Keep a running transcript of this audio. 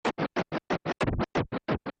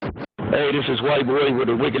Hey, this is White Boy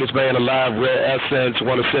with the wickedest band alive, Rare Essence.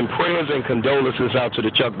 Want to send prayers and condolences out to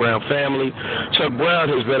the Chuck Brown family. Chuck Brown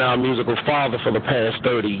has been our musical father for the past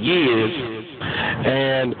 30 years,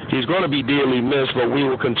 and he's going to be dearly missed, but we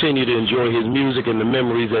will continue to enjoy his music and the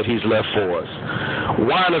memories that he's left for us.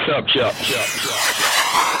 Wind us up, Chuck.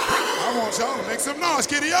 I want y'all to make some noise,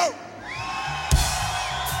 kitty out.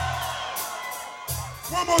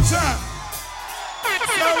 One more time.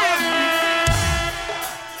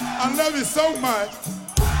 I love you so much.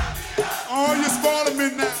 Oh, you're spoiling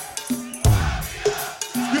me now.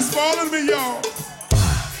 You're spoiling me, y'all.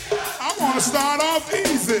 I want to start off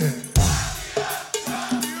easy.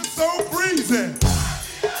 You're so breezy.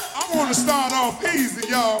 I want to start off easy,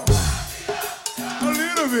 y'all. A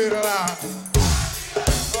little bit loud.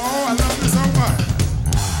 Oh, I love you so much.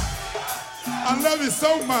 I love you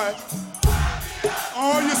so much.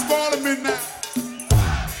 Oh, you're spoiling me now.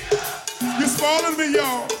 You're spoiling me,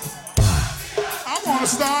 y'all. I want to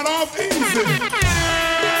start off easy.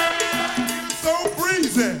 So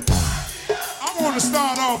breezy. I want to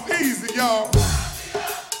start off easy, y'all.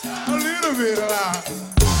 A little bit loud.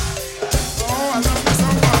 Oh, I love you so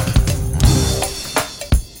much.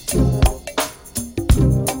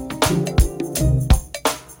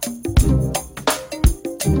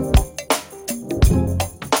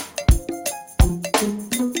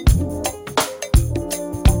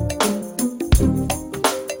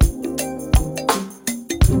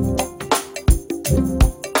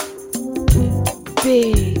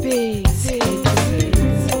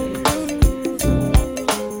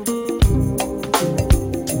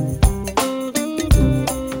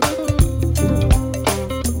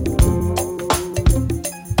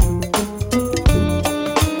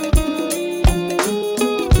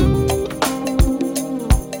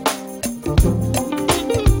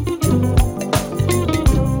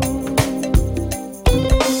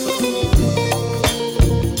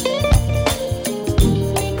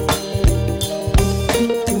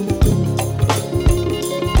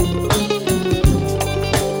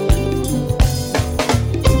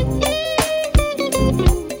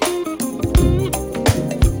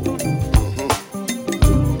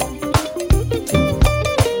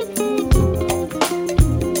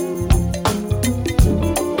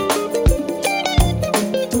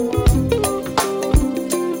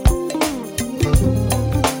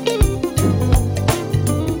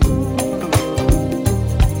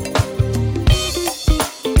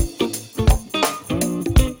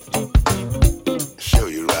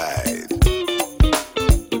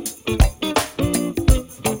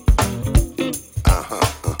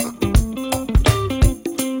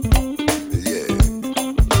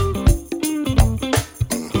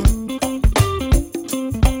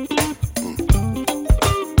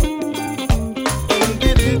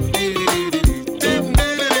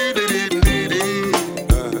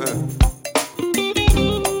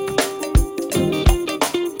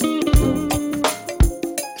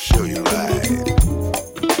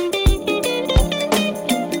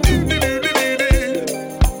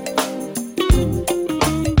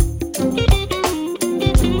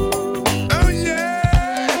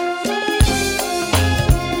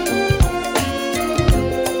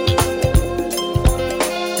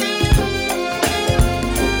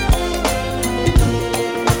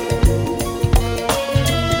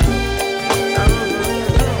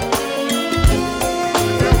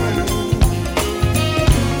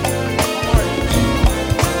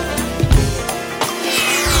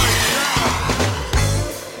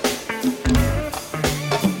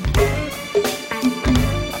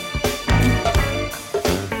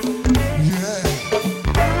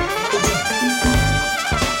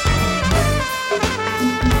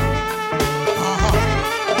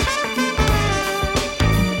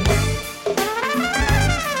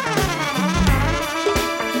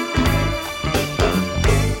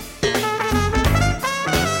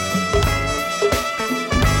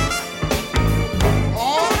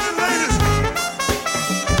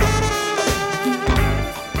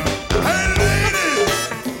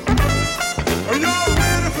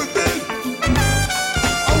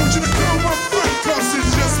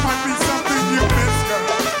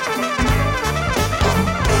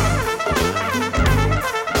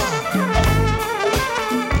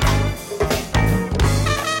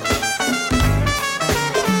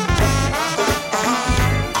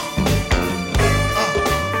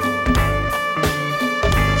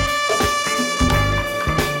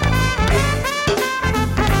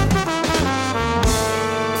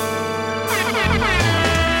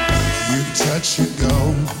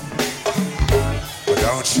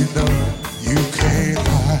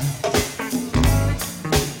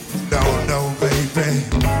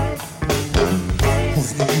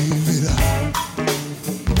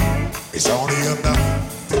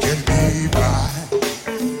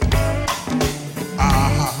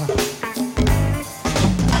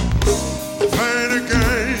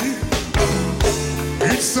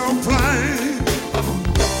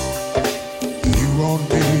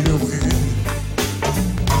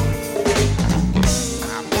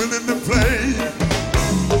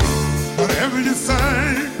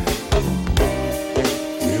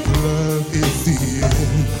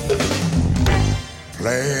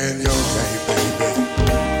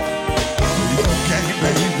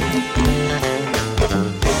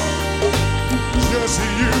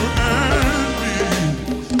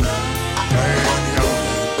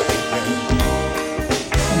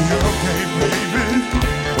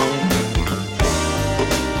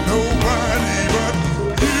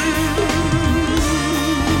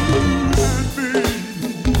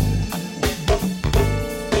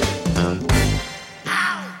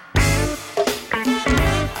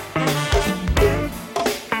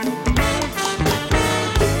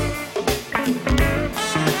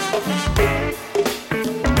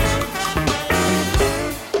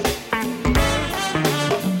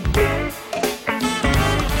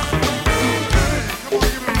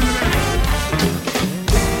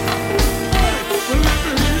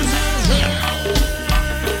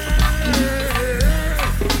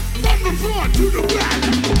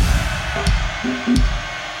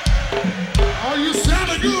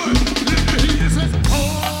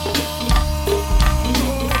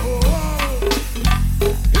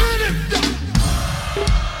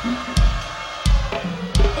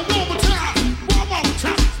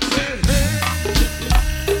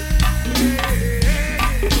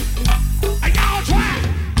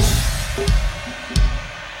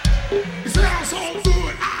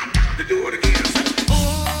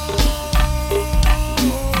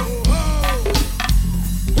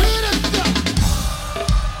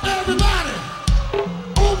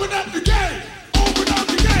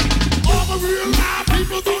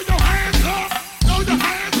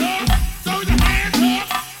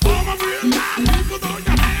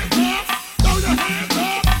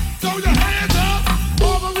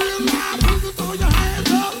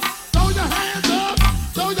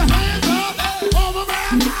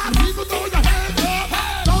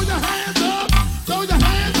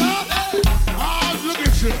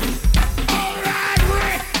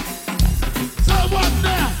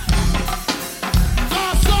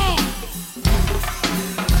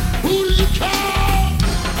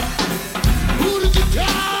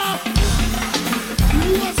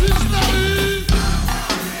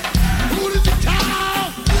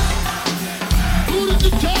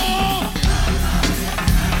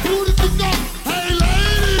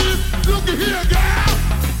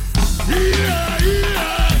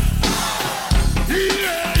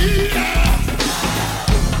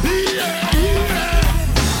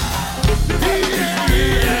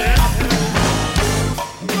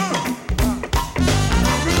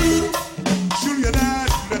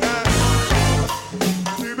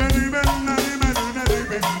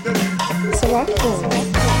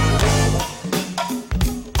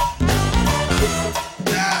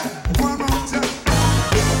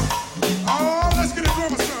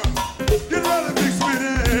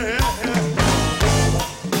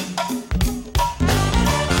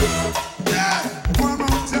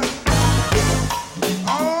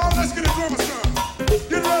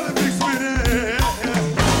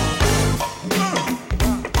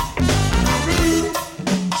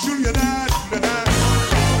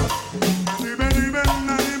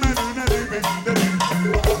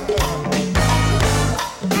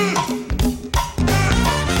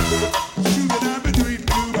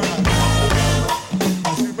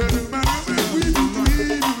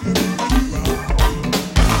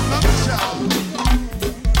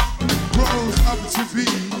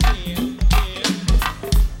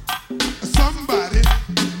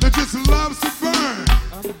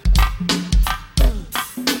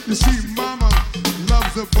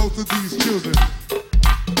 of these children.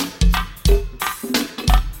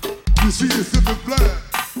 You see, it's in the blood.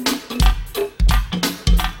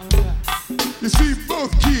 You see,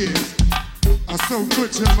 both kids are so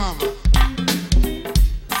good to mama.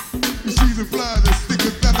 You see, the blood is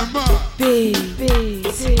thicker than the mud. Big,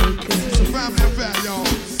 It's a family affair, y'all.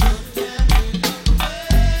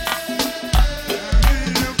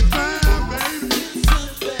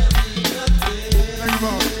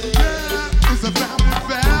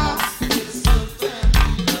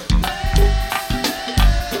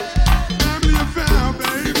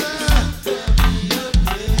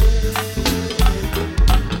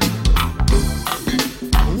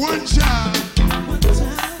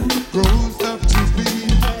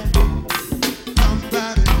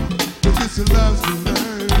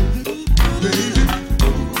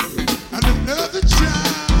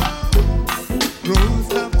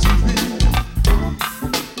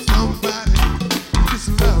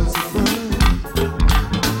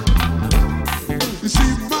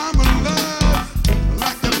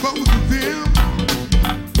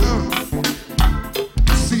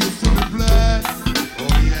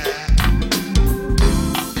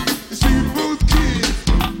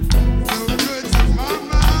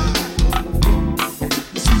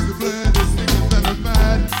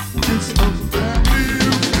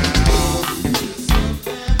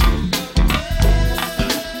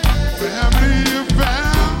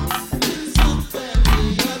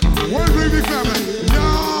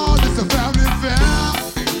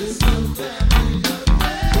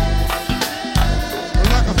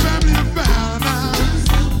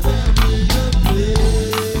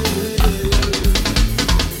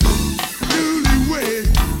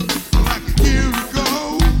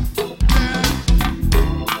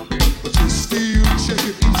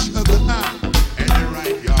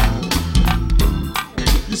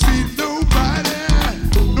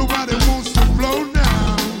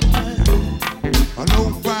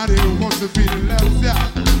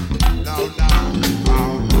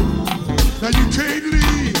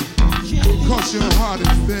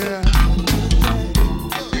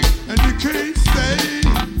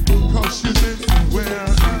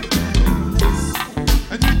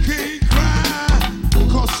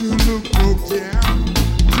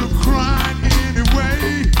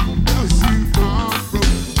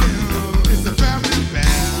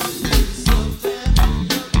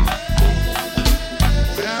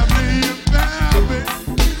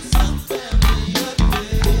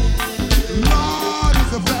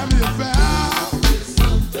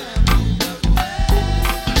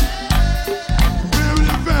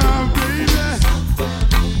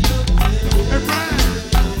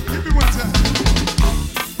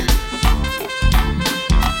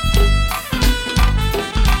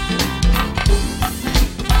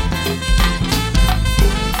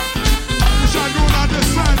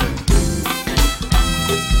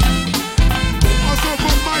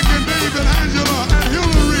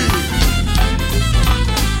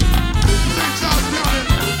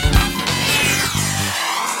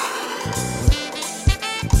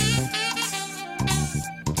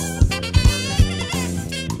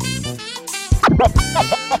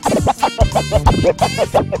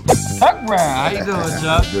 Chuck Brown, how you doing,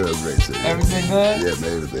 Chuck? Good, great. Everything good? Yeah,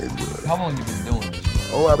 man, everything's good. How long you been doing this?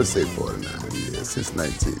 Oh, I would say 49 years, since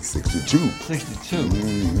 1962. 62.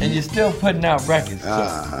 Mm-hmm. And you're still putting out records.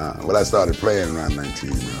 Well, I started playing around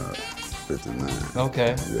 1959.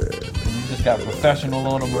 Okay. Yeah. And you just got professional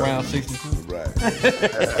on them around 62? Right.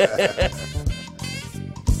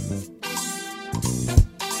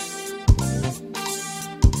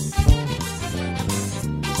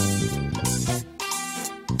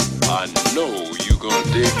 I know you gonna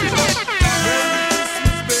dig this.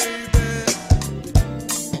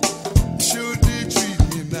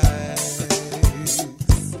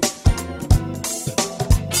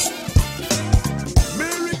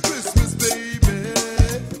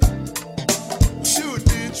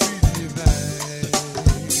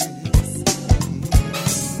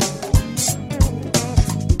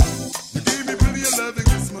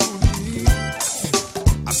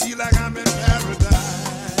 I feel like I'm in paradise.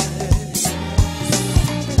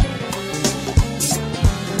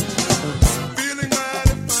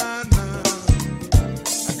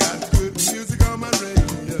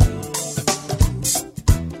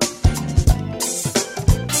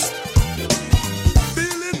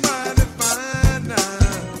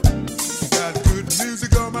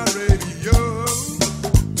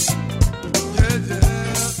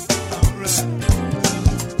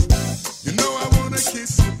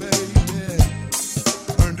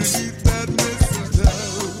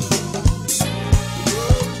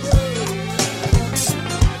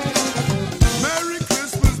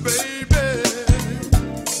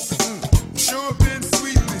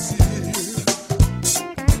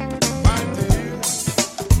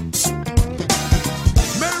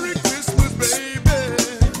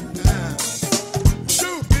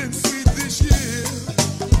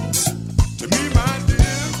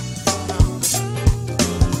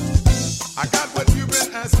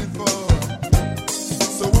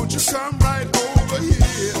 come right over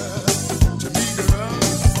here to me, girl.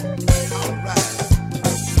 All right.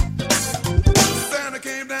 Santa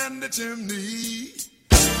came down the chimney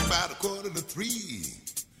about 2:45.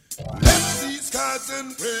 Left these cards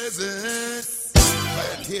and presents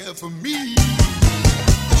right here for me.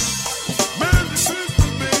 Merry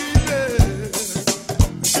Christmas, baby.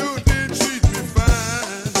 Sure did treat me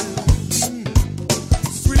fine.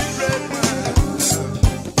 Sweet red wine.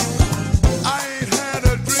 I ain't had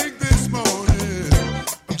a drink this morning.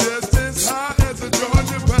 I'm just as high as a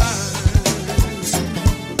Georgia pine.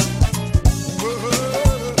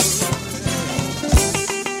 Whoa.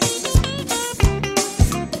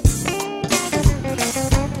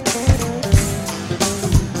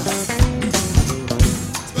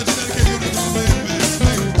 Special dedication to my baby.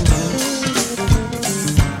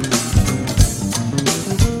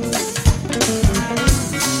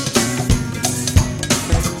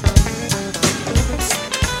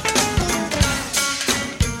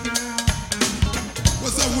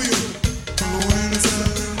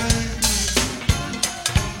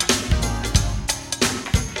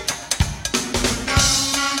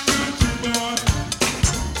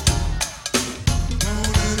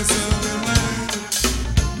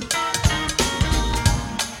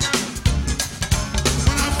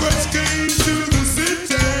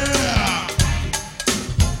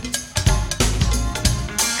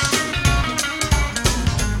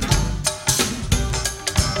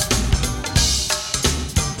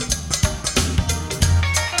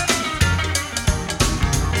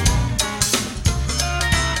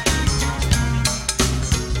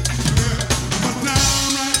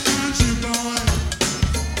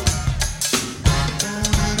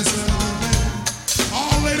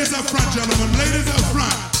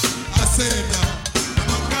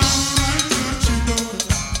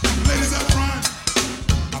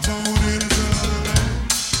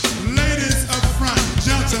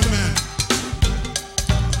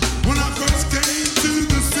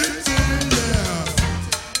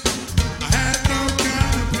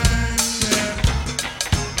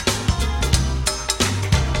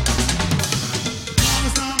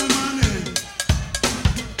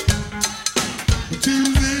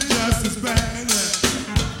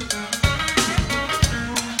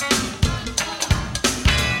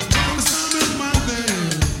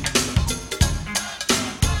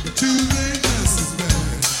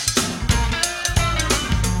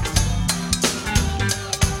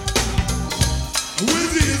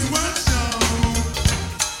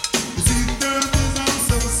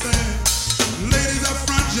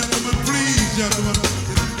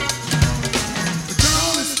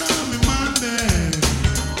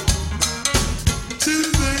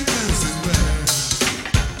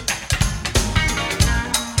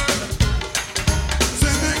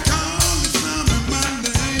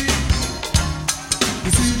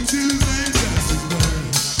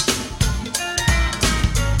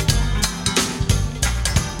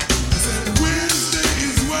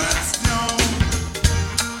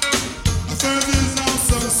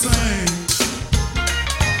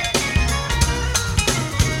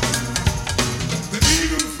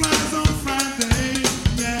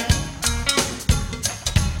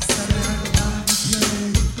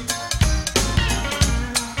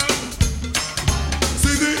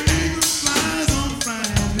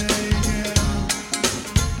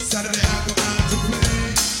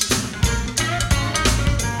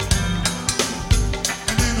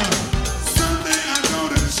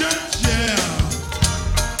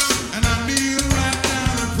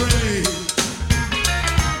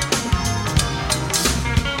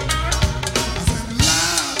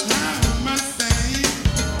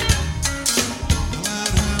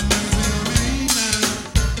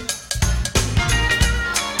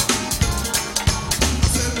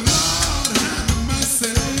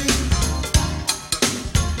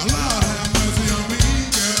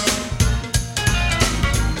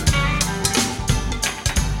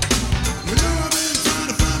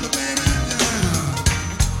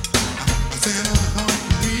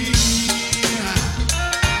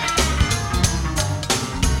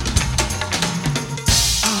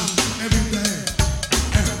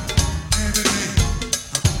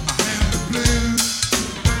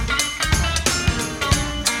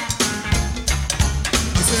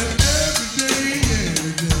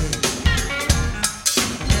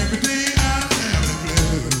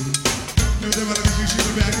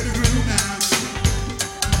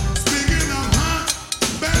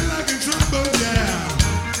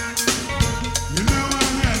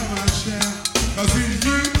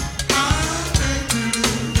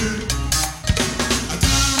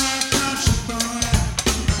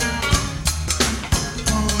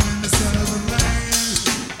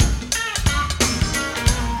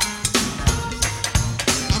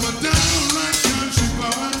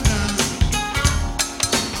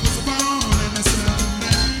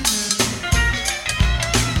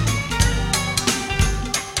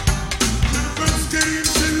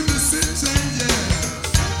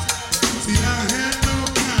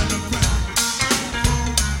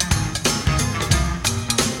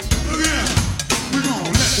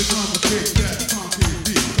 I'ma take that funky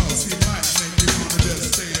beat, 'cause he might make you wanna just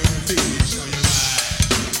stay there and beat. Show your mind.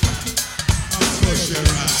 I'll push you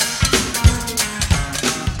right.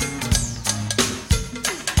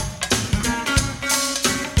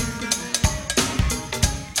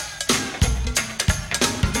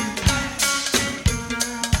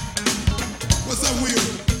 What's up, Will?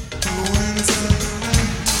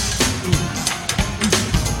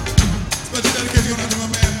 Special dedication to my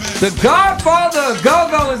man. The Godfather of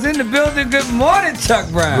GOGO is in the building. Good morning, Chuck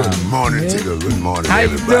Brown. Good morning, Tigger. Good morning, How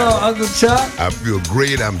you everybody. doing, Uncle Chuck? I feel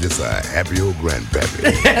great. I'm just a happy old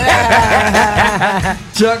grandpappy.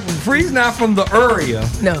 Chuck, Free's not from the area.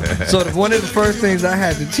 No. So one of the first things I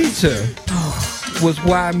had to teach her was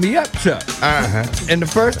wind me up, Chuck. Uh-huh. And the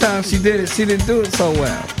first time she did it, she didn't do it so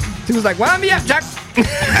well. She was like, wind me up, Chuck.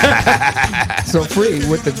 So Free,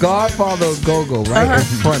 with the Godfather of GOGO right in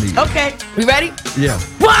front of you. Okay, we ready? Yeah.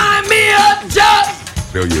 Wind me up, Chuck!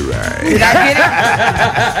 No, you're right. Did I get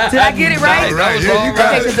it? Did I get it right? Right, yeah, you got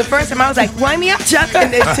Okay, it. because the first time I was like, wind me up, Chuck.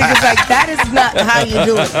 And then she was like, that is not how you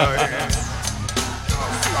do it.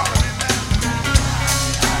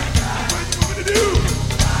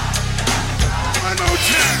 One more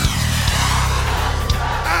time.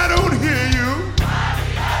 I don't hear you.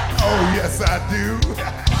 Oh, yes, I do.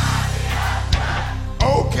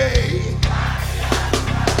 Okay.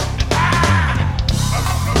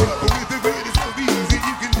 With the way it's so easy,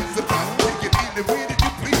 you can just about take it any way that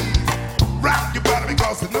you please. Rock your body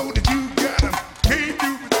because I know that you got 'em. Can't do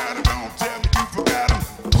without 'em, don't tell me you forgot 'em.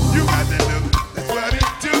 You got that look, that's what it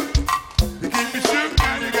took. You keep me shook,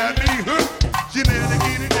 now you got me hooked.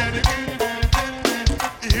 Shenanigans,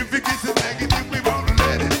 if it gets a negative, we won't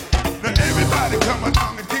let it. Now everybody come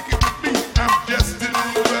along and kick it with me. I'm just an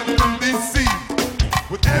old brother from DC.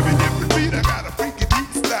 With every different beat, I got a freaky deep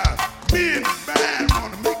style. Me and the band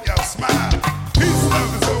wanna make y'all smile. Peace,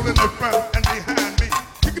 love is holding the front and behind me.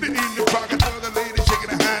 Kicking it in the pocket for the lady shaking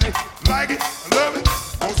her honey. Like it, I love it,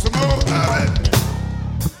 want some more of it.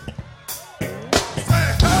 Say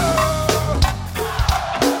oh, oh,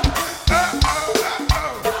 oh,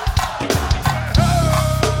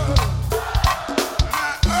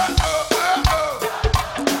 oh, oh.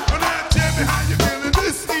 Well, now tell me how you feeling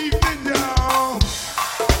this evening, y'all.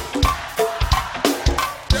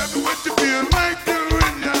 Tell me what you feel like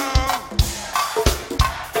doing, y'all.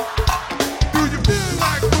 Do you feel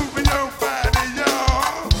like moving your body,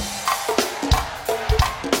 y'all?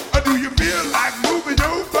 Or do you feel like moving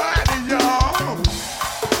your body, y'all?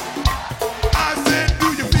 I said, do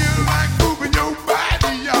you feel like moving your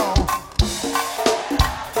body, y'all?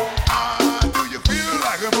 Do you feel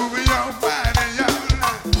like moving your body, y'all?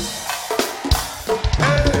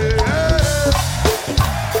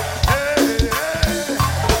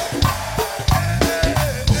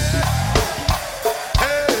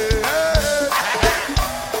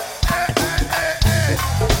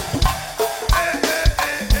 Hey,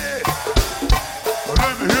 hey, hey, well,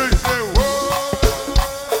 let me hear you say, whoa.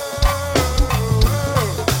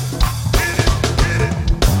 Get it, get it.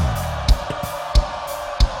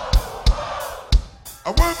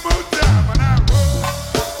 One more time and I roll.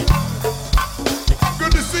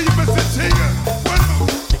 Good to see you, Mr. Tigger. One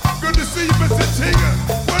more. Good to see you, Mr. Tigger.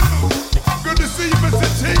 One more. Good to see you, Mr.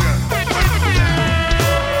 Tigger. One more time.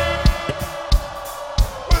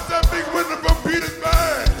 What's that big winner from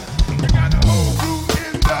Petersburg? We got the whole crew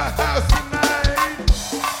in the house tonight.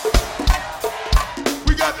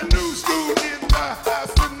 We got the new school in the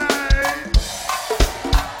house tonight.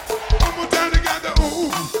 One more time, they got the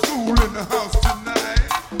old school in the house tonight.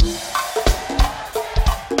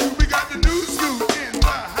 We got the new school in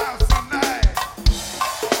the house tonight.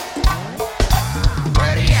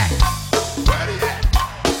 Where they at? Where they at?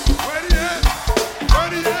 Where they at? Where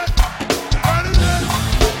they at? Where they at?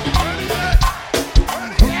 Where they at? Where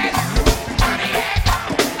they at? Where they at?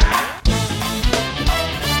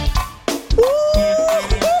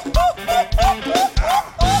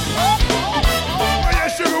 Where your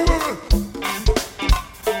sugar wooger?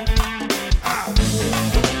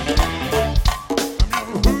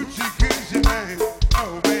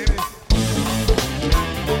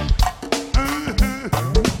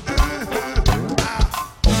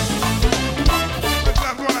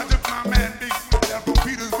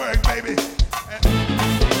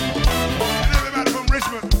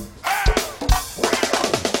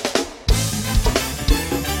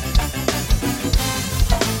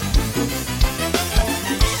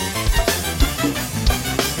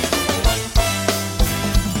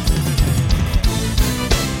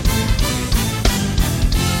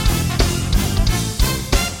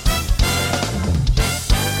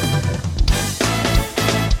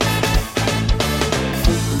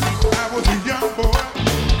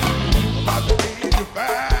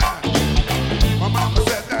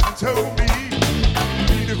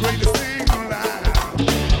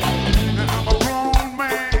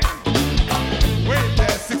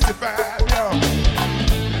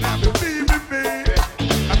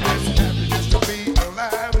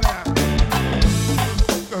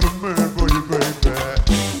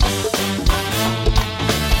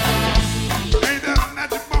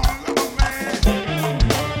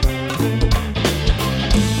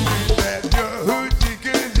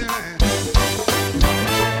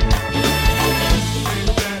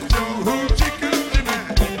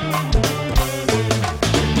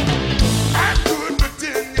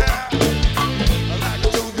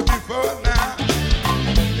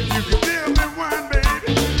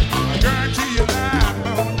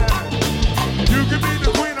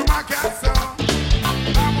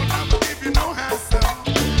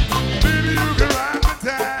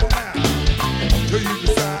 till you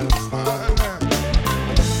decide to smile now.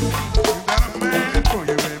 You got a man for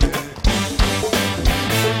you, baby.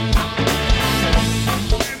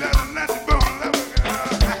 Ain't that a natural born lover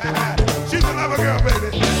girl? She's a lover girl, baby.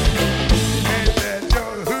 Ain't that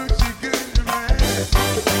your hoochie coochie man?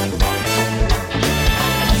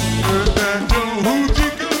 Ain't that your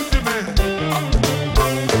hoochie coochie man?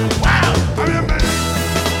 Wow, I'm your man.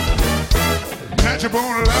 Natural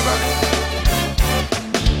born lover.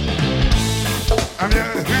 I'm your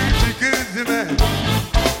hoochie coochie man.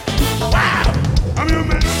 Wow, I'm your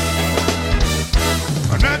man.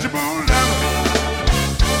 A natural born lover.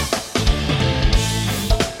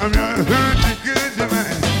 I'm your hoochie coochie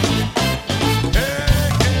man. Hey,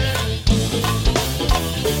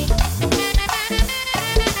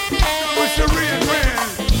 yeah. With Cherie and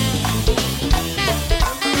Grand.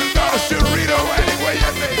 And my daughter Cherito, anyway,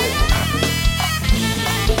 you baby.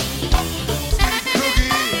 Sweet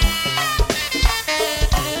cookie.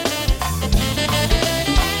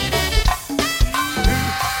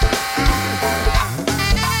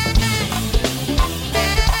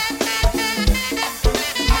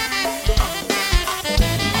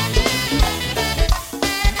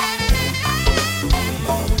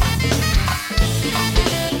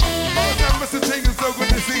 Mr. Tingle, so good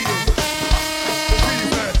to see you.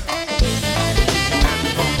 Jesus.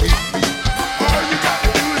 All you got to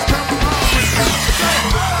do is come along with me.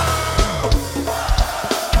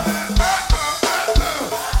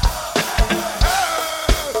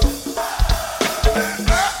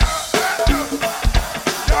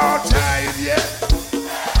 Y'all tired yet?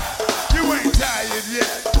 You ain't tired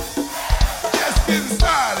yet. Just getting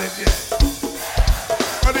started yet.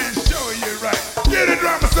 I didn't show you right. Get it,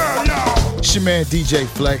 drama sound, y'all. It's your man DJ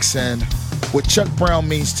Flex, and what Chuck Brown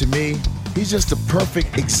means to me, he's just a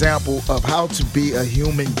perfect example of how to be a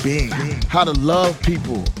human being, how to love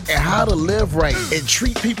people, and how to live right and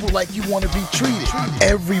treat people like you want to be treated.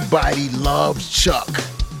 Everybody loves Chuck.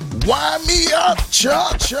 Wind me up,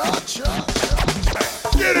 Chuck.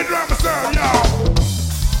 Get it, drama sound, y'all.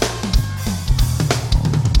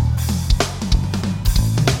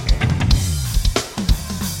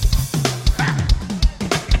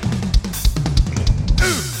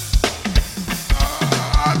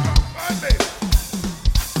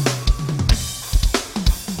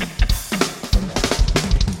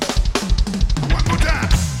 One more time.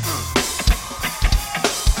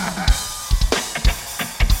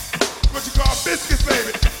 What you call biscuits,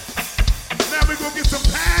 baby? Now we gonna get some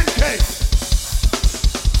pancakes.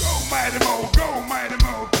 Go mighty mo,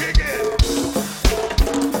 kick it.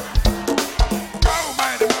 Go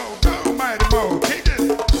mighty mo, kick it.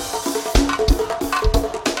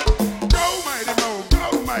 Go mighty mo,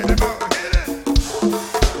 hit it.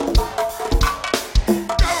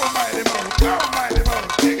 Go mighty mo,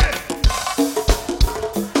 kick it.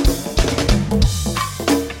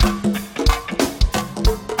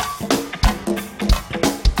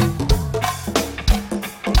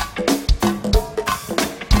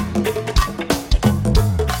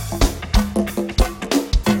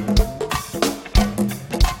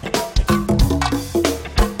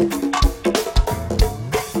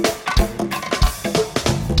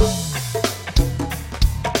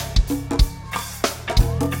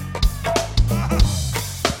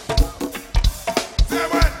 Say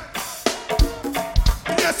what?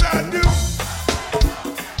 Yes, I do.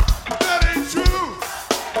 That ain't true.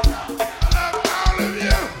 I love all of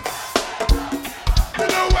you. You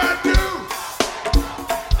know I do.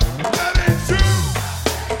 That ain't true.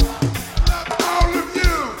 I love all of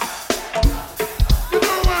you. You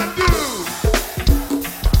know I do.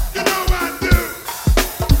 You know I do.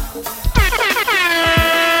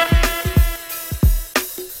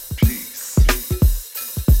 Peace.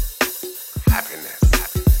 Happiness.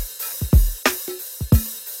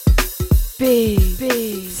 Big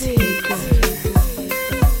Tinker.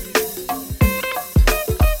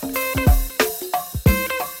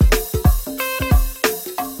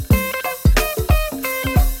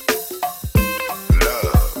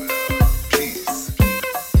 Love, peace,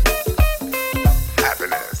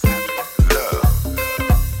 happiness, love,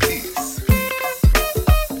 peace,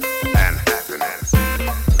 and happiness.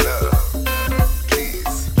 Love,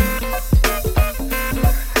 peace,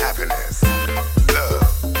 happiness, love,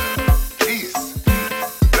 peace,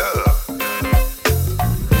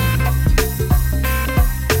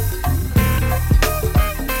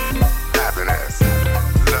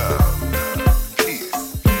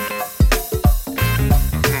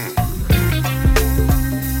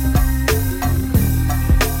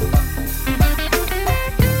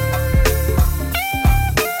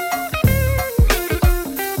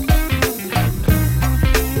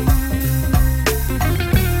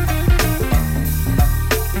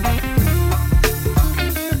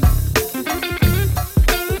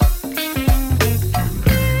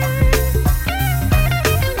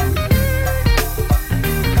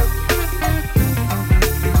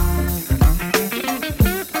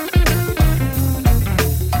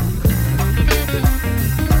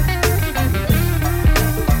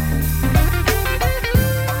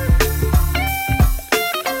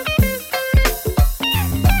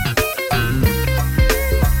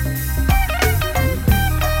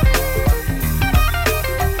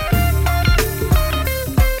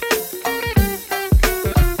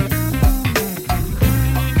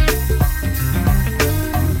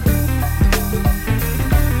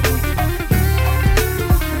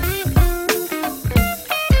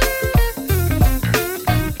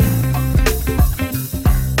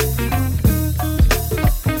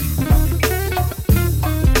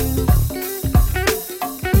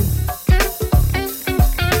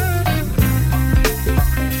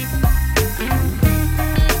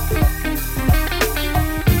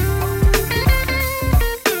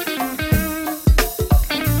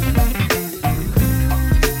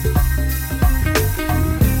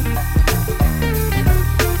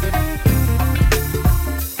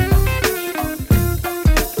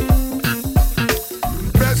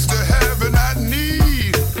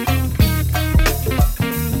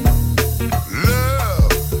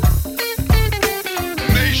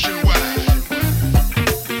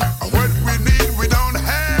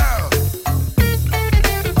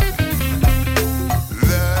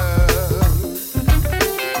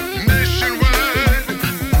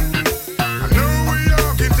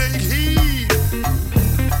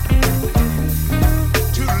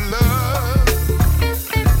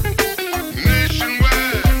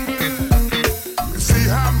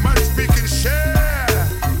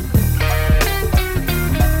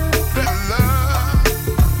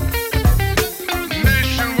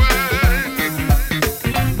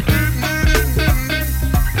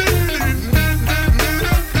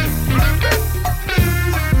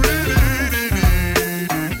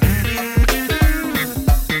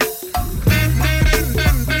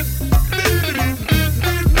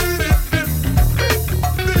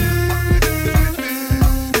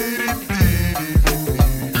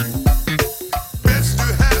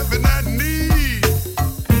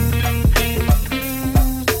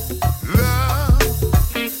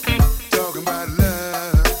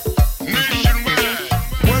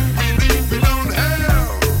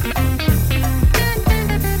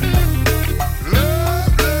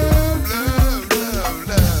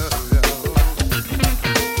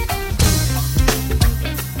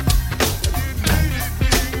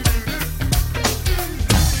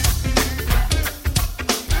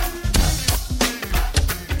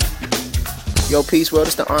 Yo, peace world,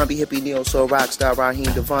 it's the R&B hippie neo soul rock star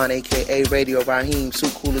Raheem Devon, aka Radio Raheem, Sue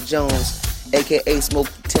Cooler Jones, aka Smoke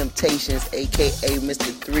Temptations, aka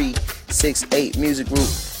Mr. 368 Music Group.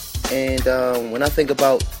 And when I think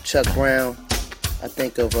about Chuck Brown, I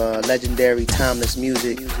think of legendary, timeless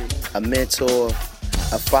music, a mentor,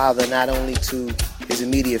 a father not only to his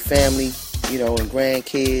immediate family, you know, and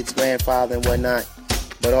grandkids, grandfather and whatnot,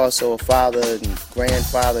 but also a father and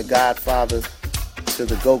grandfather, godfather to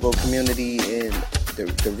the GOGO community and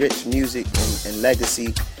the rich music and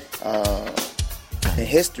legacy and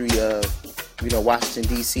history of, you know,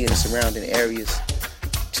 Washington, D.C. and the surrounding areas.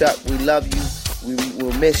 Chuck, we love you. We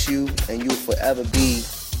will miss you, and you will forever be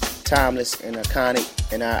timeless and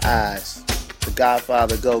iconic in our eyes. The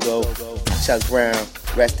Godfather GOGO, Chuck Brown,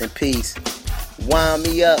 rest in peace. Wind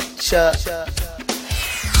me up, Chuck.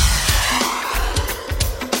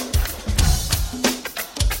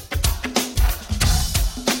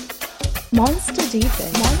 Monster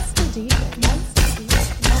Deepin. Monster Deepin. Monster Deepin.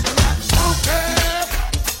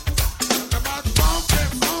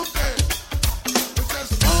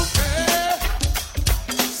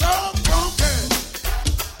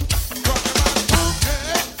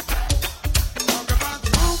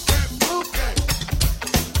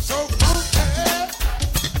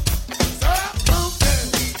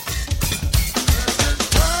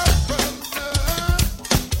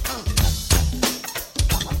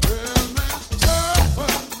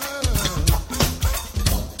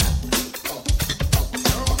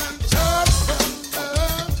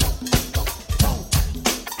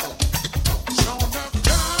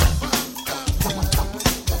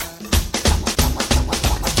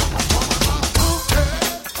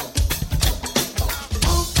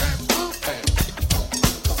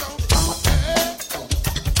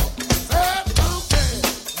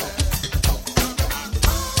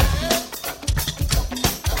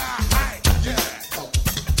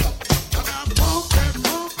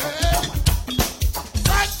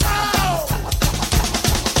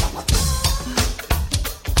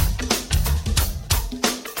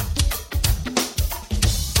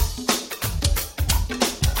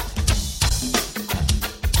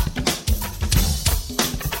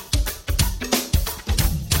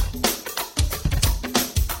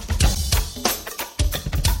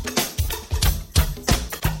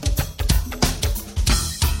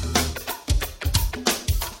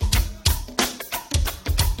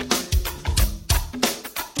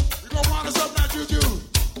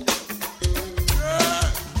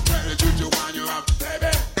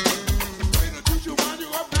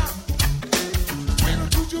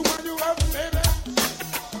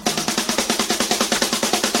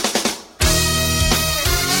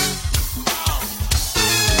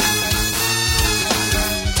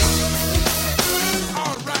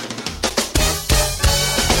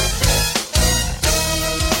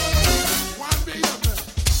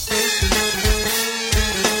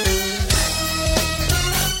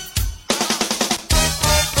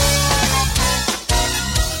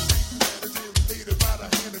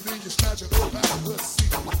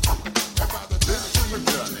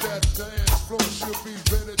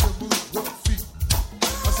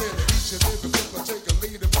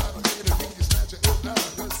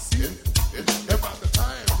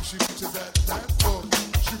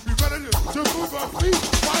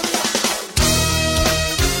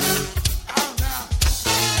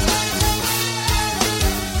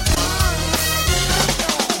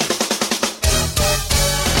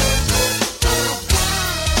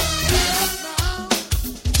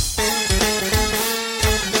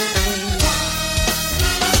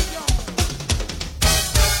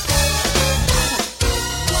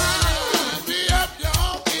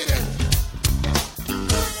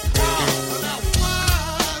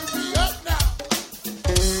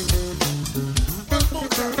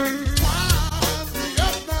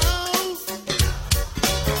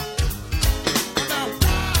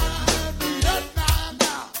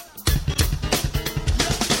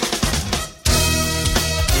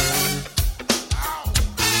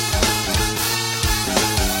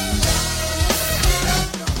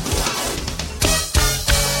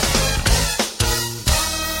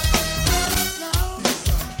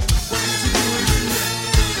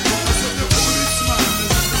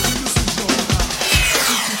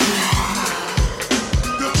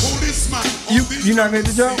 You not heard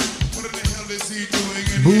the joke?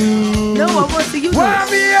 Boo. No, I want to see you. Wind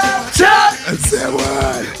me up, Chuck. I said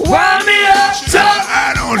what? Wind me up, Chuck.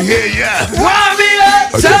 I don't hear ya. Wind me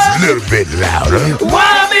up, Chuck. Just a little bit louder.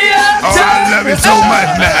 Wind me up, Oh, Chuck. I love you so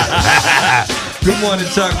much now. Good morning,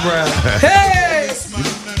 Chuck Brown. Hey.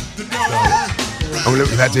 Let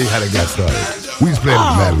me tell you how they got started. We used to play at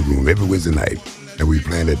the Valley Room every Wednesday night, and we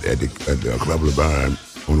playing at the Club of the Barn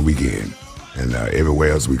on the weekend, and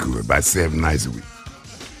everywhere else we could, about 7 nights a week.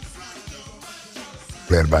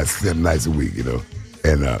 Playing about 7 nights a week, you know.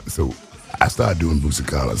 And so I started doing Bootsy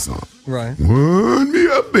Collins songs. Right. Run me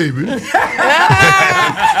up, baby.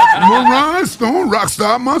 Mariah Stone, rock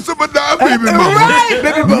star, monster, but die, baby mama. Right,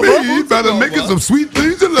 baby mama. Me, better making some sweet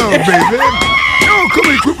things to love, baby. Yo, come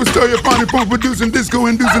here, quick, stir your funny funk, producing, disco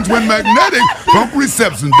inducing, twin magnetic, funk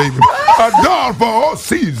reception, baby. A doll for all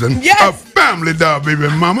season. Yes. A family doll, baby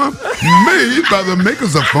mama. Made by the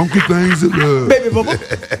makers of funky things to love. Baby mama.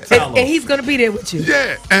 And he's going to be there with you.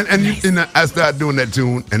 Yeah, and I started doing that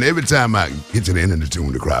tune, and every time I get to the end of the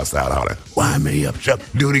tune, the crowd started hollering, "Wind me up, Chuck.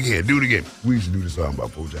 Do it again, do it again." We used to do the song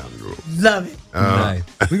about 4 times in a row. Love it. Nice.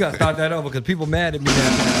 We got to start that over because people mad at me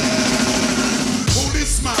now.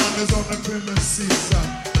 Policeman is on the premises.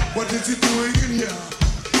 What is he doing in here?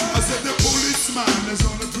 I said the policeman is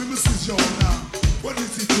on the premises, y'all now. What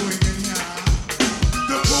is he doing in here?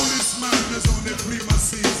 The policeman is on the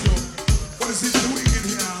premises, yo. What is he doing in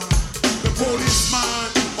here? The policeman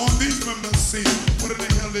on the premises. What in the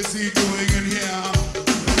hell is he doing in here?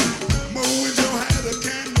 Mowing your head a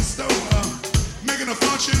candy store, making a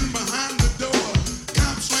fortune behind the door.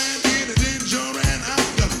 Cops ran in and danger ran out.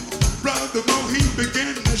 Brother Mo, he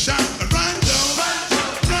began to shout, "Rando, Rando,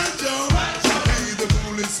 Rando." Hey, the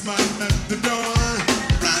policeman at the door.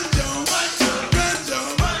 "Rando, Rando, Rando."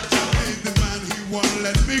 Hey, the man, he won't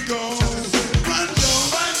let me go. "Rando,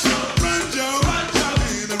 Rando, Rando."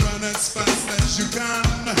 Hey, the run as fast as you can.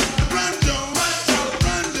 "Rando, Rando,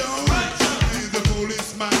 Rando." Hey, the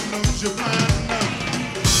policeman knows your plan.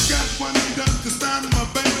 Got what he done to stand my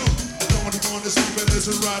bail. Don't want to sleep in this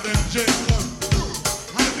rod in jail.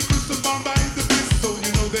 Bound by the pistol,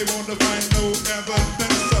 you know they want to find no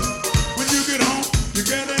evidence. When you get home, you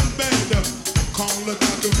get in bed. Call the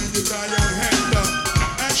doctor when you tie your head.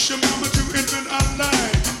 Ask your mama to invent a lie.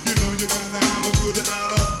 You know you gotta have a good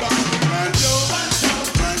alibi. Rando, Rando,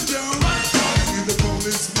 Rando. The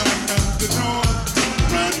policeman at the door.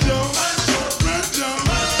 Rando, Rando,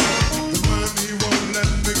 the man, he won't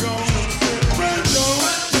let me go. Rando,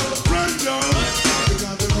 Rando, you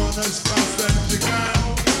gotta run as fast as you can.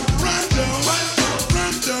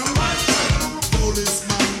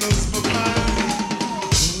 Policeman knows my mind.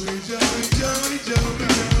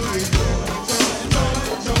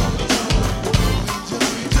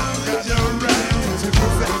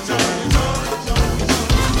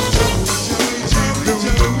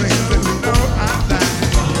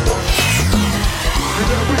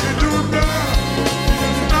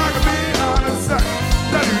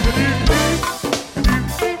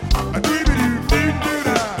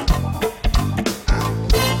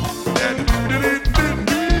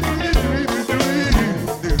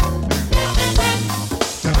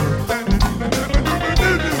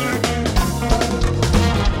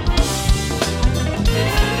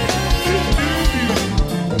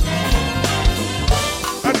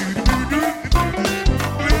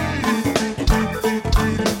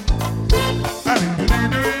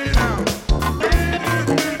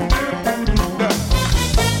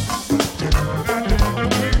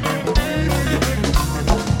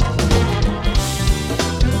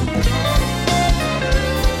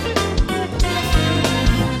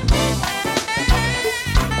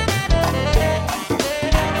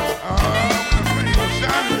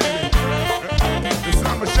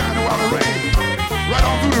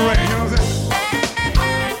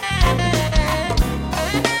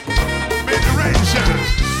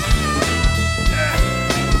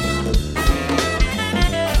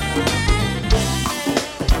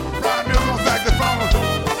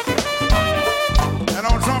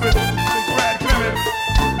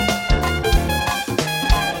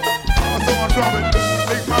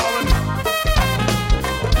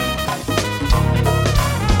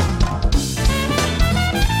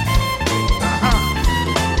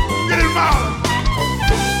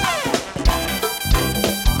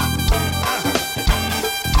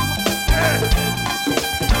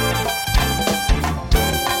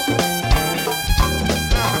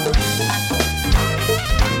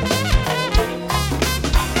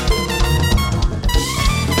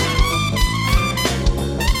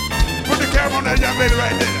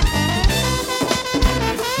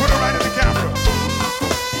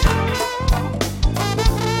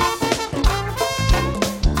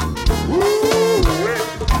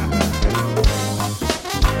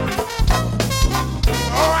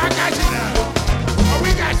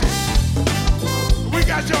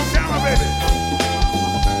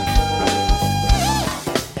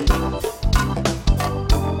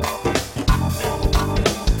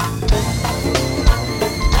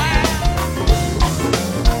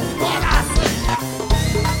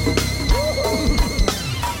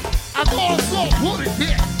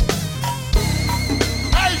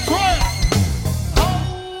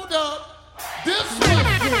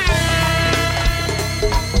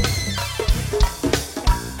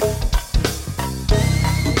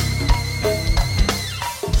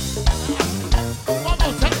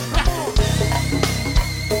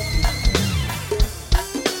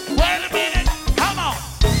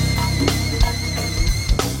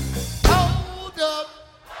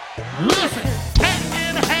 Listen, hat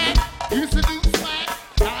in a hat, used to do smack,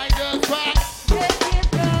 now he does crack.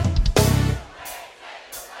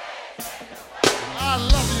 I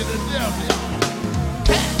love you to death, y'all.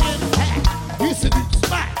 Hat in a hat, used to do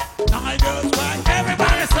smack, now he does crack.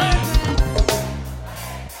 Everybody say,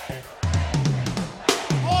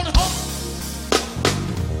 hold it, hold it.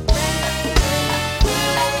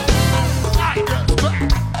 Now he does crack,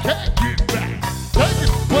 can't get back. Take it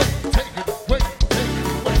away, take it away, take it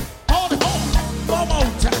away. Hold it, one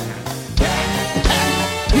more time.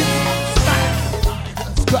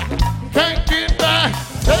 Can't get back.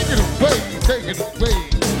 Take it away, take it away.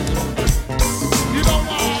 You know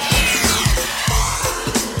why?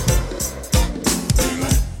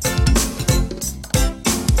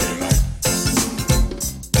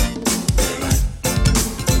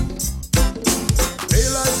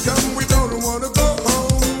 Daylight come, we don't wanna go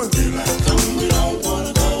home. Daylight come, we don't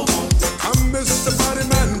wanna go home. I miss the party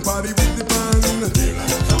man, party with the band.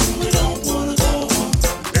 Daylight come, we don't wanna go home.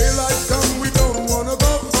 Daylight come, we don't wanna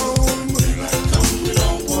go home. Daylight come, we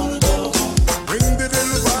don't wanna go home. Bring the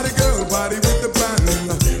little party girl, party with the band.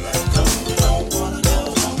 Daylight come, we don't wanna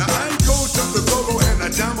go home. Now I go to the GOGO and I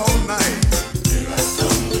jam all night. Daylight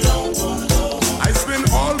come, we don't wanna go home. I spend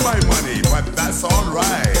all my money, but that's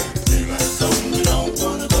alright. Daylight come, we don't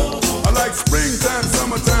wanna go home. I like springtime,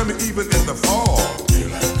 summertime, even in the fall.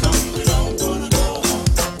 Daylight come, we don't wanna go home.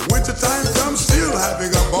 Wintertime comes, still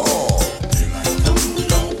having a ball. Daylight come, we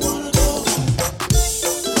don't wanna go home.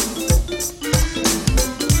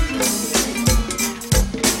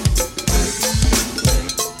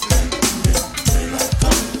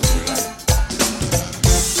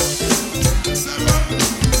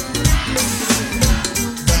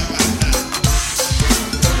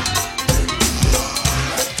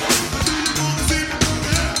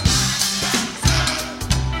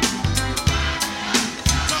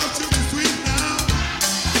 Talk to me sweet now.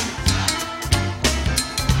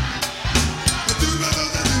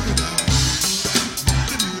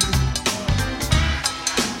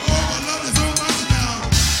 Oh, I love you so much now.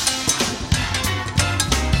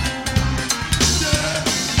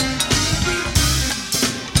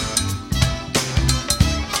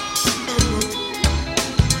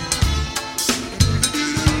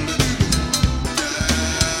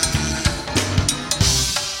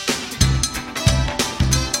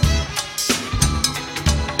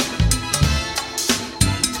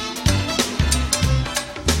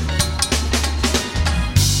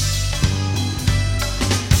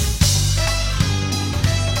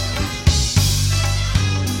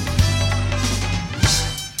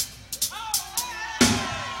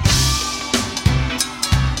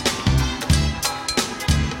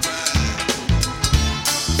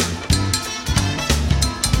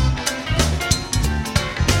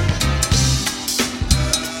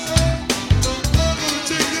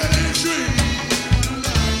 Take that entry.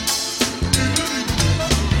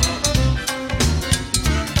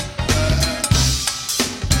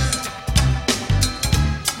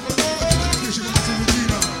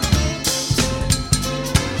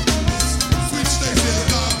 Sweet Stacy,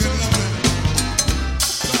 dark and lovely.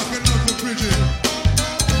 Dark and lovely Bridget.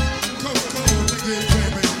 Coco, big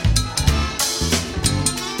baby.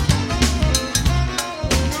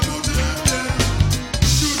 One more time, yeah.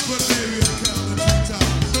 Do it for David, count the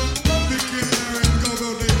treetops. Vicky, Aaron, Gogo,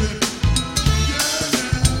 David. Yeah, yeah,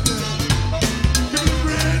 yeah. Give me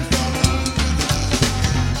bread, fella.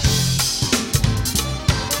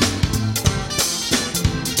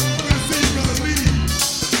 I'm gonna see you, brother Lee.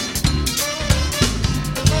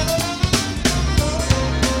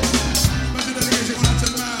 Special dedication going out to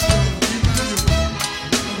Mario, Emmanuel,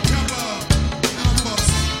 Kappa, Alphas,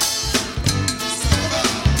 Saba,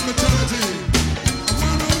 Fraternity.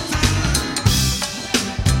 One more time.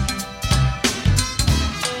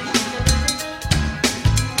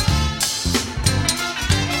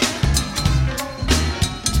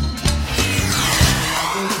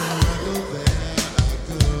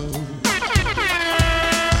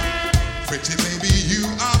 Pretty baby, you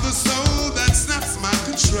are the soul that snaps my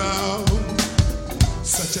control.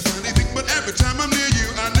 Such a funny thing, but every time I'm near you,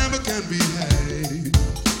 I never can behave.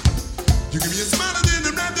 You give me a smile and then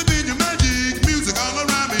I'm wrapped up in your magic. Music all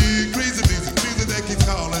around me, crazy music, music that keeps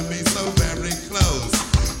calling me so very close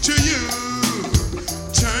to you.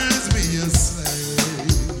 Turns me a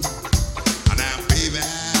slave. Now, baby,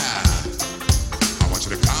 I want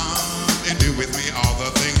you to come and do with me all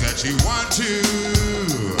the things that you want to.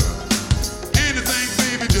 Anything,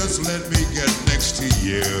 baby, just let me get next to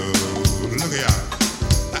you. Look here.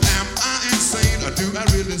 Am I insane or do I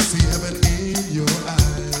really see heaven in your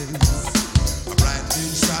eyes? A bright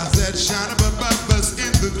new stars that shine above us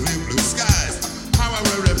in the glimmer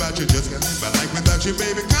you,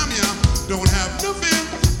 baby, come here. Don't have no fear.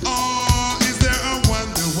 Oh, is there a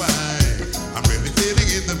wonder why I'm really feeling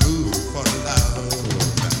in the mood for love?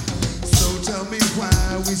 So tell me why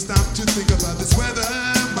we stop to think about this weather,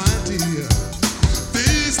 my dear.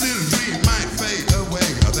 This little dream might fade away.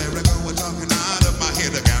 Oh, there we go, we're talking out of my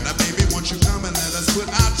head again. Now, baby, won't you come and let us put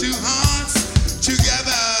our two hearts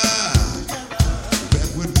together? That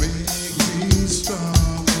would make me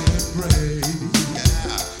strong and brave.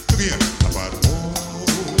 Yeah, look here. About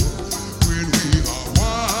when we are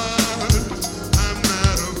one, I'm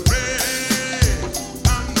not afraid.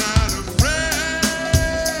 I'm not afraid.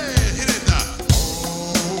 Hit it now.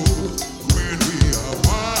 Oh, when we are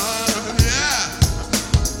one, yeah,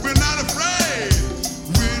 we're not afraid.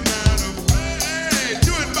 We're not afraid.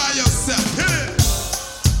 Do it by yourself. Hit it.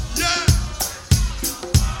 Yeah.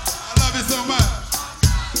 I love you so much.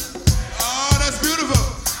 Oh, that's beautiful.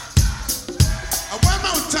 One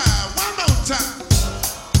more time. One more time.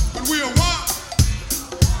 When we are one.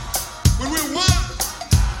 When we're one.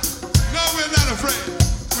 No, we're not afraid.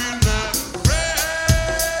 We're not afraid.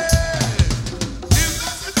 If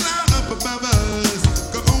there's a cloud up above us,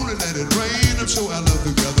 go on and let it rain. I'm sure our love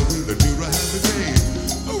together will endure a happy day.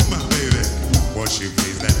 Oh, my baby, won't you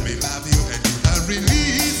please let me love you and be a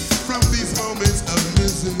release from these moments of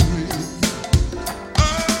misery.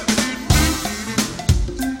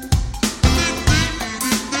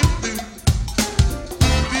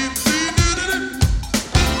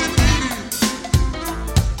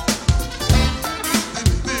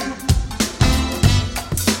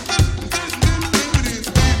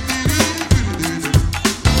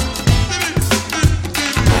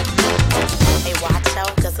 Hey, watch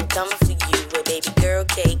out, cause I'm coming for you. Well, baby girl,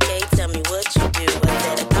 KK, tell me what you do. I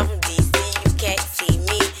said I come from DC, you can't see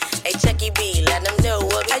me. Hey, Chucky B, let them know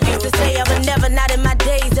what we do. I used to say I would never, not in my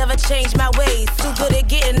days, ever change my ways. Too good at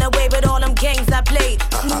getting away with all them games I played.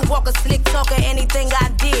 Smooth walker, slick talker, anything I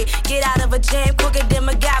did. Get out of a jam quicker than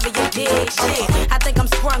MacGyver, you did. Shit, I think I'm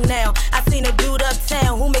sprung now. I seen a dude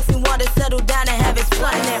uptown who makes me want to settle down and have his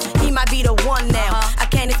fun now. He might be the one now. I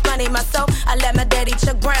can't explain it myself. I let my daddy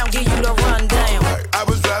Chuck Brown give you the rundown. I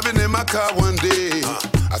was driving in my car one day.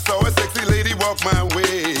 I saw a sexy lady walk my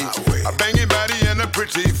way. A banging body and a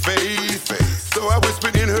pretty face. So I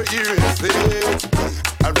whispered in her ear and said,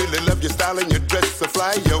 I really love your style and your dress so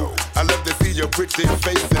fly, yo. I love to see your pretty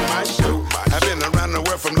face in my show. I've been around the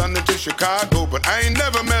world from London to Chicago, but I ain't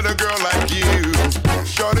never met a girl like you.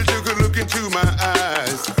 Shorty took a look into my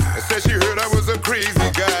eyes and said she heard I was a crazy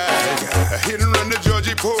guy. A hit and run to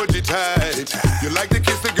Georgie Porgy type. You like to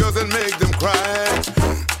kiss the girls and make them cry.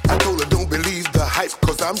 I told her don't believe the hype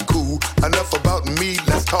cause I'm cool. Enough about me,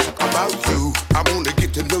 let's talk about you. I wanna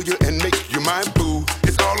get to know you and make you my boo.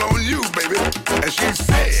 It's all on you, baby. And she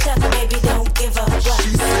said, Chuck, baby, don't give up.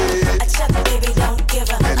 She said, Chuck, baby, don't give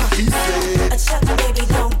up. And he said, Chuck, baby,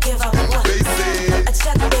 don't give up. And they said,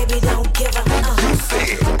 Chuck, baby, don't give up. You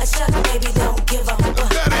said, Chuck, baby, don't give up.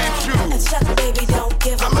 That ain't true. Chuck, baby, don't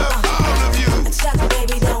give I up. love all of you. Chuck,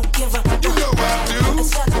 baby, don't give up. You know I do.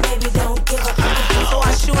 Chuck, baby, don't give up. So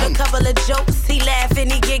I shoot a couple of jokes. He laughing,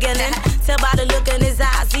 he giggling. Tell by the look in his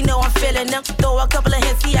eyes, he know I'm feeling them. Throw a couple of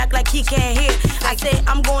hints, he act like he can't hear. I say,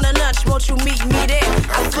 I'm going to lunch, won't you meet me there?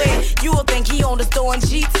 I swear, you will think he on the store in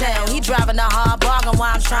G-Town. He driving a hard bargain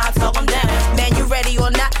while I'm trying to talk him down. Man, you ready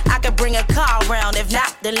or not? I could bring a car around. If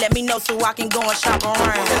not, then let me know so I can go and shop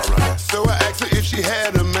around. So I asked her if she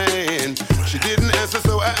had a man. She didn't answer,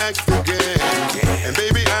 so I asked again. And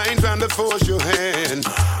baby, I ain't trying to force your hand.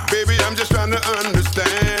 Baby, I'm just trying to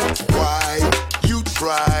understand why you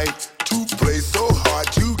try to play so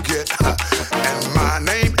hard to get. And my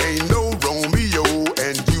name ain't no Romeo,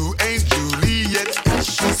 and you ain't Juliet. And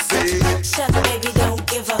she said, Chuck, baby, don't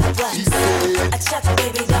give up. She said, Chuck,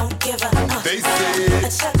 baby, don't give up. They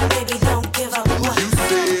said, Chuck, baby, don't give up. You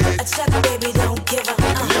said, Chuck, baby, don't give up.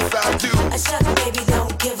 Yes, I do. Chuck, baby,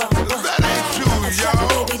 don't give up. That ain't true, y'all.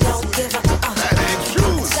 Baby, don't give up. That ain't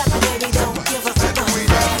true. Chuck, baby, don't give up. We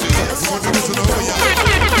got to.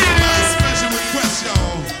 Special request,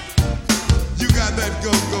 y'all. You got that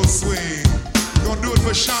go-go swing. Gonna do it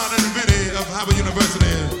for Sean and Vinny of Howard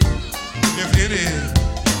University. If any,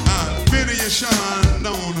 Vinny and Sean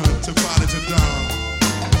known to party to dawn.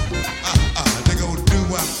 They go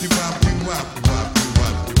do-wop, do-wop, do-wop, do-wop,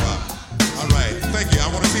 do-wop, do-wop. All right, thank you. I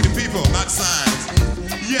want to see the people, not signs.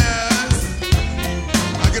 Yes.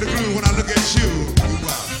 I get a groove when I look at you.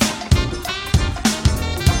 Do-wop.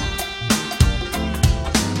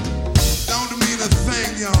 Don't mean a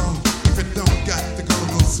thing, y'all, if it don't got the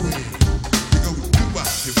go-go swing. You go do-wop,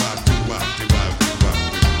 do-wop, do-wop, do-wop, do-wop.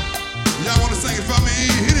 Y'all want to sing it for me?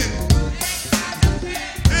 Hit it.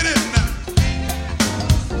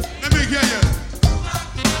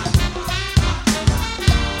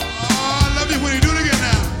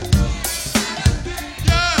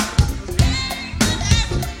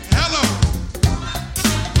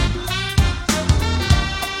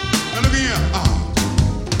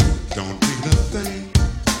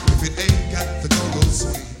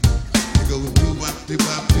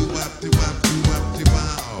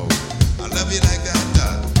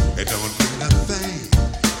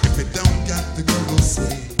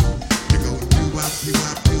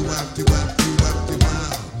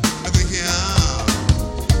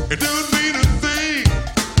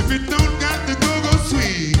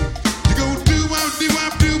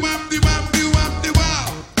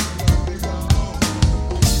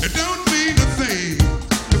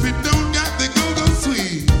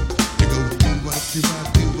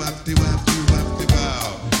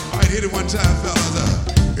 time,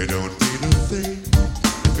 fellas. It don't mean a thing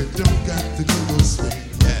if it don't got the go-go swing.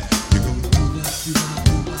 Yeah, you gonna do what you want,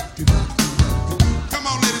 do what you want, do what you want. Come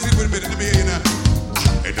on, ladies, wait a minute, let me hear you now.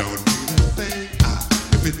 It don't mean a thing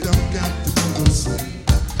if it don't got the go-go swing.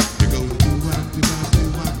 You gonna do what you want, do what you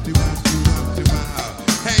want, do what you want.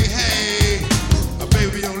 Hey, hey,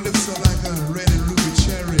 baby, your lips are like a red and ruby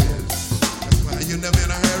cherries. That's why you're never in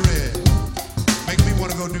a hurry. Make me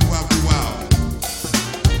wanna go do wop do wow.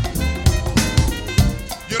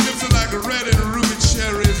 Your lips are like a red and ruby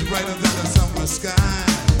cherries, brighter than the summer sky.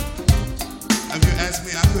 If you ask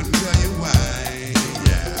me, I couldn't tell you why.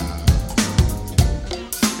 Yeah.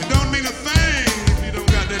 It don't mean a thing if you don't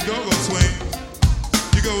got that go-go swing.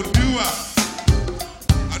 You go do wop,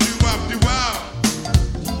 I do wop do wow.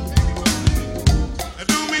 It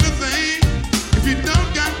don't mean a thing if you don't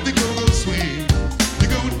got the go-go swing. You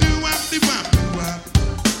go do wop do wop do wop.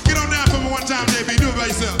 Get on down for me one time, JB. Do it by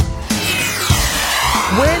yourself.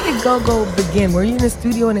 Where did Go-Go begin? Were you in the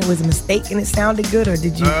studio and it was a mistake and it sounded good, or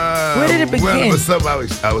did you? Where did it begin? Well, it was something I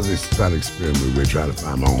was trying to experiment with, trying to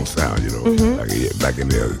find my own sound, you know. Like back in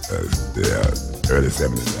the early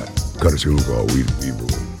 70s, I cut a tune called We the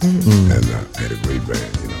People, and I had a great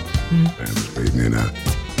band, you know. Band was great.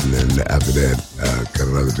 And then after that, cut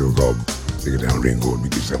another tune called Take It Down, Ring, Go, and We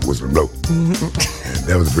Get Some Whistle and Blow. And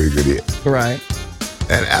that was a pretty good hit. Right.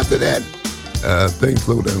 And after that, things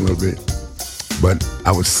slowed down a little bit. But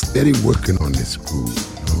I was steady working on this groove,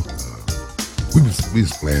 you know. We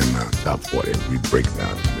was playing top 40. We'd break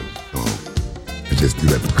down and just do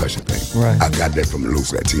that percussion thing. Right. I got that from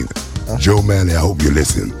Los Latina. Joe Manley, I hope you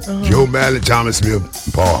listen. Joe Manley, Thomas Smith,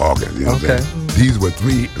 and Paul Hawkins. You know what I'm saying? These were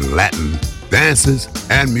three Latin dancers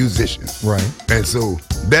and musicians. Right. And so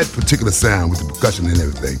that particular sound with the percussion and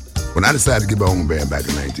everything, when I decided to get my own band back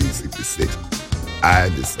in 1966, I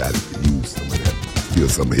decided to use some of that, steal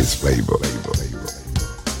some of his flavor.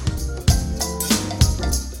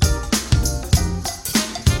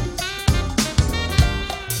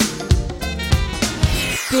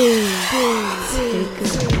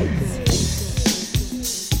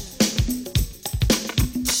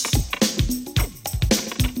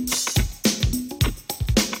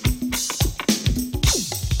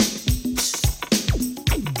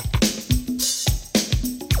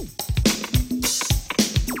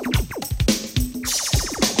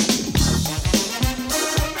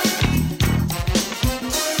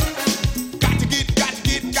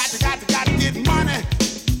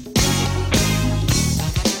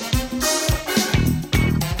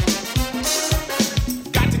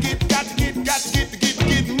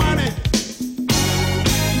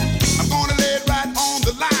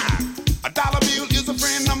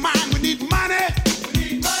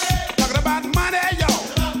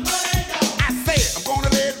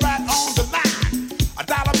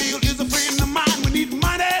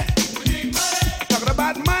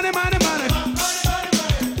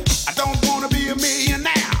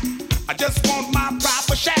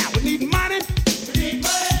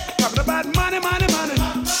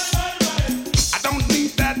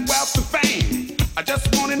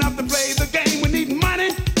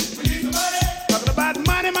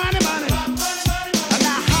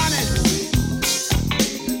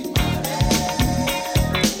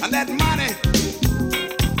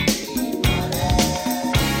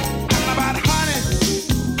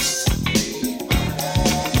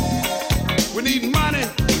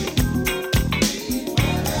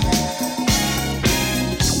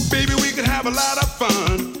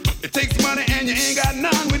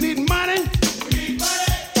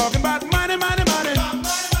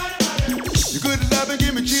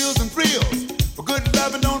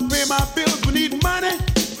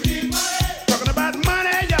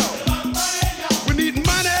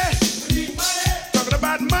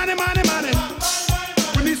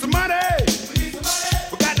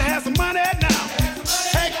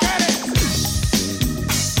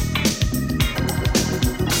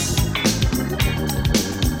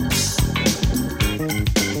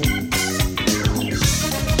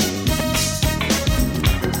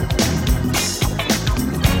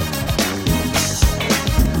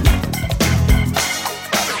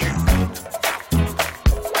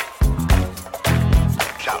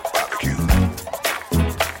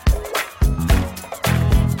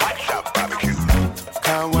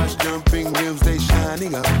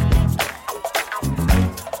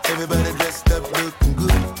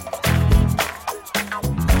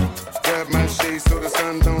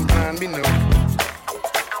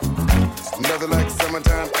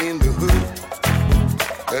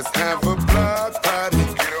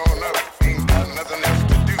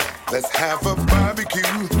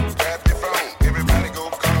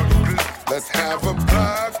 Let's have a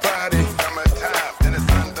block party. Summertime and the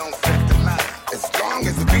sun don't set the night. As long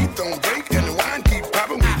as the beat don't break and the wine keep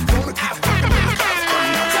popping, we gonna keep rocking till the cops come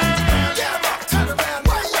knocking. Turn around,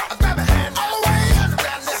 way up, grab a hand all the way. Turn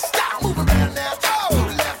around, now stop, move around now. To the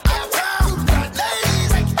left, to the right, ladies,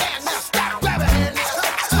 take your hand now, stop, grab a hand now.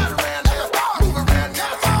 Turn around now, move around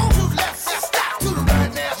now. To the left, now stop, to the right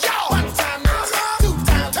now. One time now, two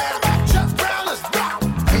times now. Chuck Brown, let's rock.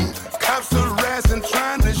 Cops harassing,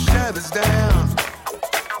 trying to shut us down.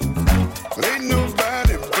 Ain't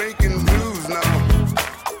nobody breaking rules now.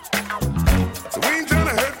 So we ain't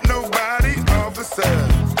tryna hurt nobody, officer.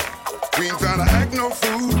 We ain't tryna act no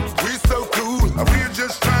fool. We so cool. We're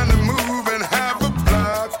just trying to move and have a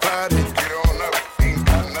block party. Get on up, ain't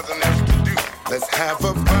got nothing else to do. Let's have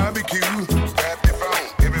a barbecue. Grab your phone,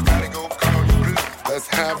 everybody go call your crew. Let's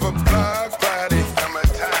have a block party.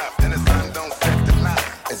 Summertime and the sun don't set the night.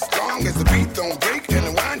 As long as the beat don't break and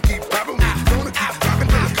the wine keep popping, we gonna keep rocking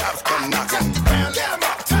till the cops come knocking.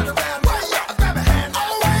 Turn around, way up, grab a hand all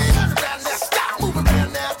the way. Turn around, now stop, move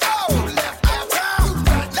around now. To the left, to the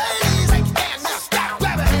right, ladies, take your hand now, stop,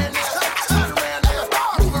 grab a hand now. Turn around now,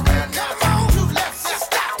 move around now. To the left, now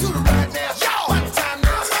stop, to the right now. One time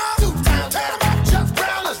now, two times now. Chuck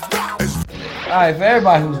Brown, let's rock. All right, for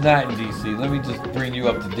everybody who's not in D.C., let me just bring you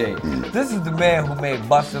up to date. This is the man who made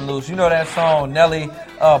Bustin' Loose. You know that song Nelly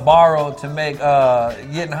borrowed to make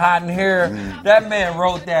Getting Hot in Here? That man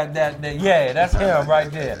wrote that, yeah, that's him right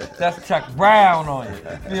there. That's Chuck Brown on it.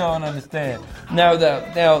 You don't understand. Now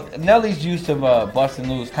Nelly's use of Bustin'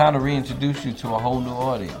 Loose kind of reintroduced you to a whole new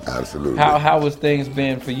audience. Absolutely. How has things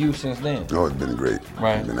been for you since then? Oh, it's been great.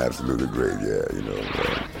 Right. It's been absolutely great, yeah, you know.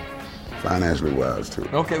 Financially wise, too.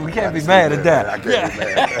 Okay, we can't be mad at that. I can't be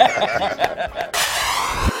mad.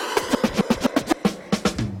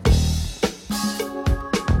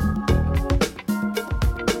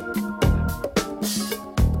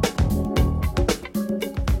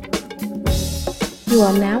 You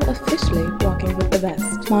are now officially rocking with the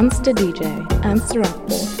best. Monster DJ,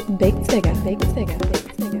 Unstoppable, Big Figure, Big Figure,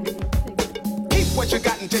 Big Figure, Big Figure. Keep what you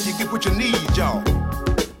got until you get what you need, y'all.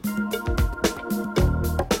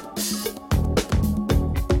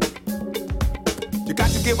 You got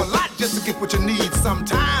to give a lot just to get what you need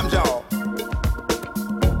sometimes, y'all.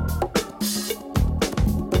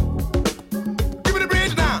 Give me the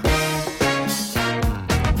bridge now.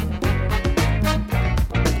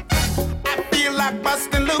 I feel like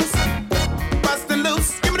busting loose, busting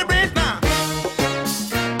loose. Give me the bridge now.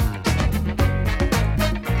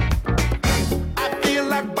 I feel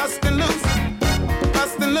like busting loose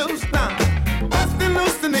now. Busting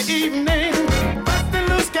loose in the evening. Busting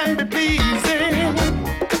loose can be pleasing.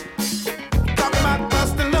 Talking about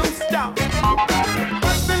busting loose, y'all.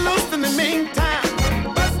 Busting loose in the meantime.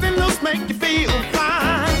 Busting loose make you feel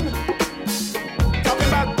fine. Talking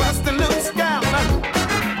about busting loose, y'all.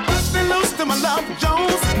 Busting loose to my love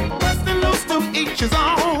Jones. Busting loose to each his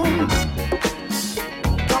own.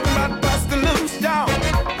 Talking about busting loose, y'all.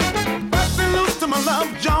 Busting loose to my love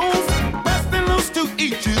Jones. Busting loose to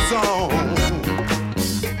each his own.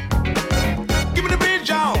 Give me the bridge,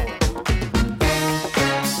 y'all.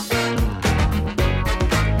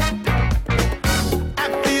 I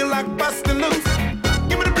feel like busting loose.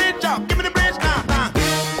 Give me the bridge, y'all. Give me the bridge now.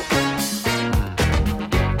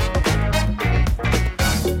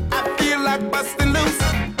 I feel like busting loose.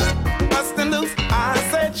 Busting loose. I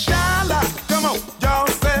said, Shala, come on, y'all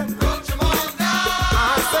said.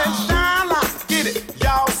 I said, Shala, get it,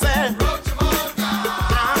 y'all said.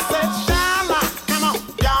 I said, Shala, come on,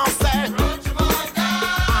 y'all said.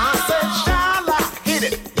 I said, Shala, hit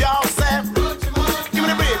it, y'all said. Give me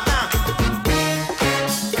the bridge now.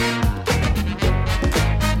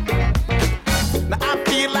 Now I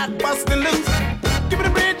feel like busting loose. Give me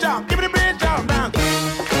the bridge, y'all. Give me the bridge, y'all. Now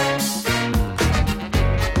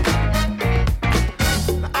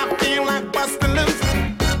I feel like busting loose.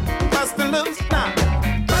 Busting loose now.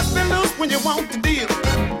 Busting loose when you want to deal.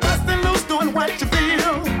 Busting loose doing what you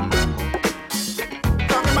feel.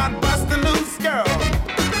 Talking about busting loose, girl.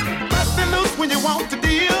 Busting loose when you want to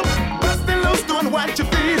deal. Busting loose doing what you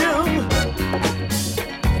feel.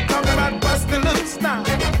 Talking about busting loose now.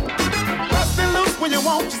 Busting loose when you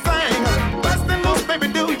want to sing. Busting loose, baby,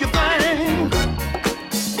 do your thing.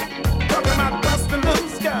 Talking about busting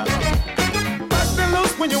loose, girl. Busting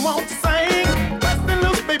loose when you want to sing. Busting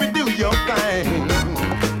loose, baby, do your thing.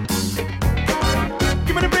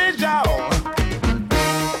 Give me the bridge, y'all.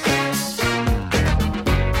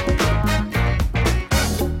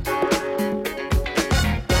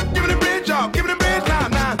 Give me the bridge, y'all. Give me the bridge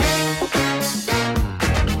now.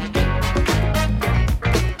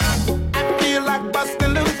 I feel like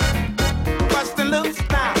busting loose.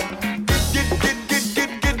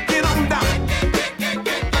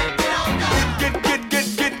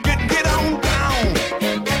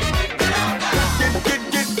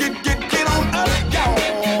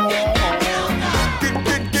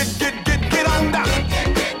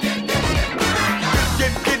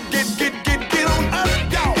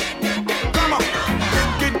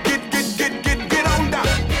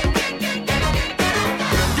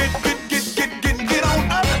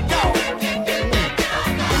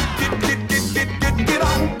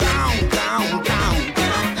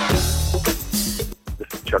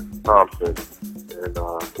 and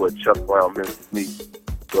what Chuck Brown meant to me.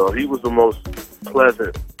 Well, he was the most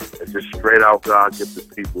pleasant and just straight out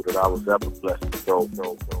God-gifted people that I was ever blessed to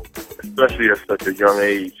know, especially at such a young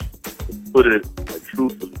age. To put it like,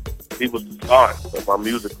 truthfully, he was the start of my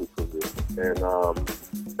musical career.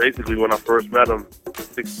 And basically, when I first met him,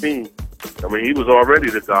 16, I mean, he was already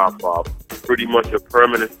the godfather, pretty much a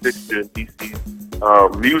permanent fixture in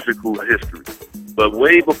DC's musical history. But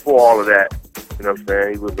way before all of that, you know what I'm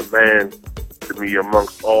saying, he was a man to me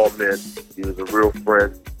amongst all men. He was a real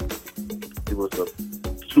friend. He was a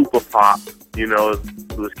super pop, you know,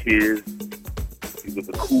 to his kids. He was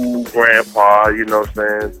a cool grandpa, you know what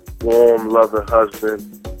I'm saying, warm, loving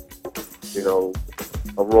husband, you know,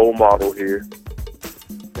 a role model here.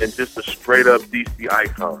 And just a straight-up DC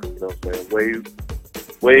icon, you know what I'm saying?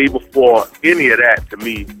 Way before any of that, to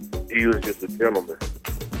me, he was just a gentleman.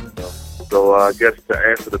 You know? So I guess to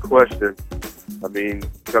answer the question, I mean,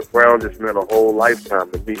 Chuck Brown just meant a whole lifetime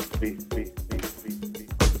to me.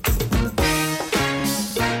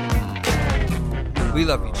 We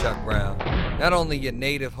love you, Chuck Brown. Not only your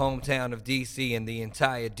native hometown of D.C. and the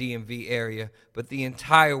entire DMV area, but the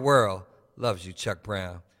entire world loves you, Chuck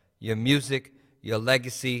Brown. Your music, your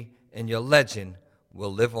legacy, and your legend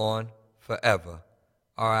will live on forever.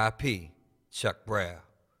 R.I.P. Chuck Brown.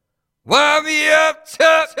 Wind me up,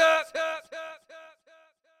 Chuck!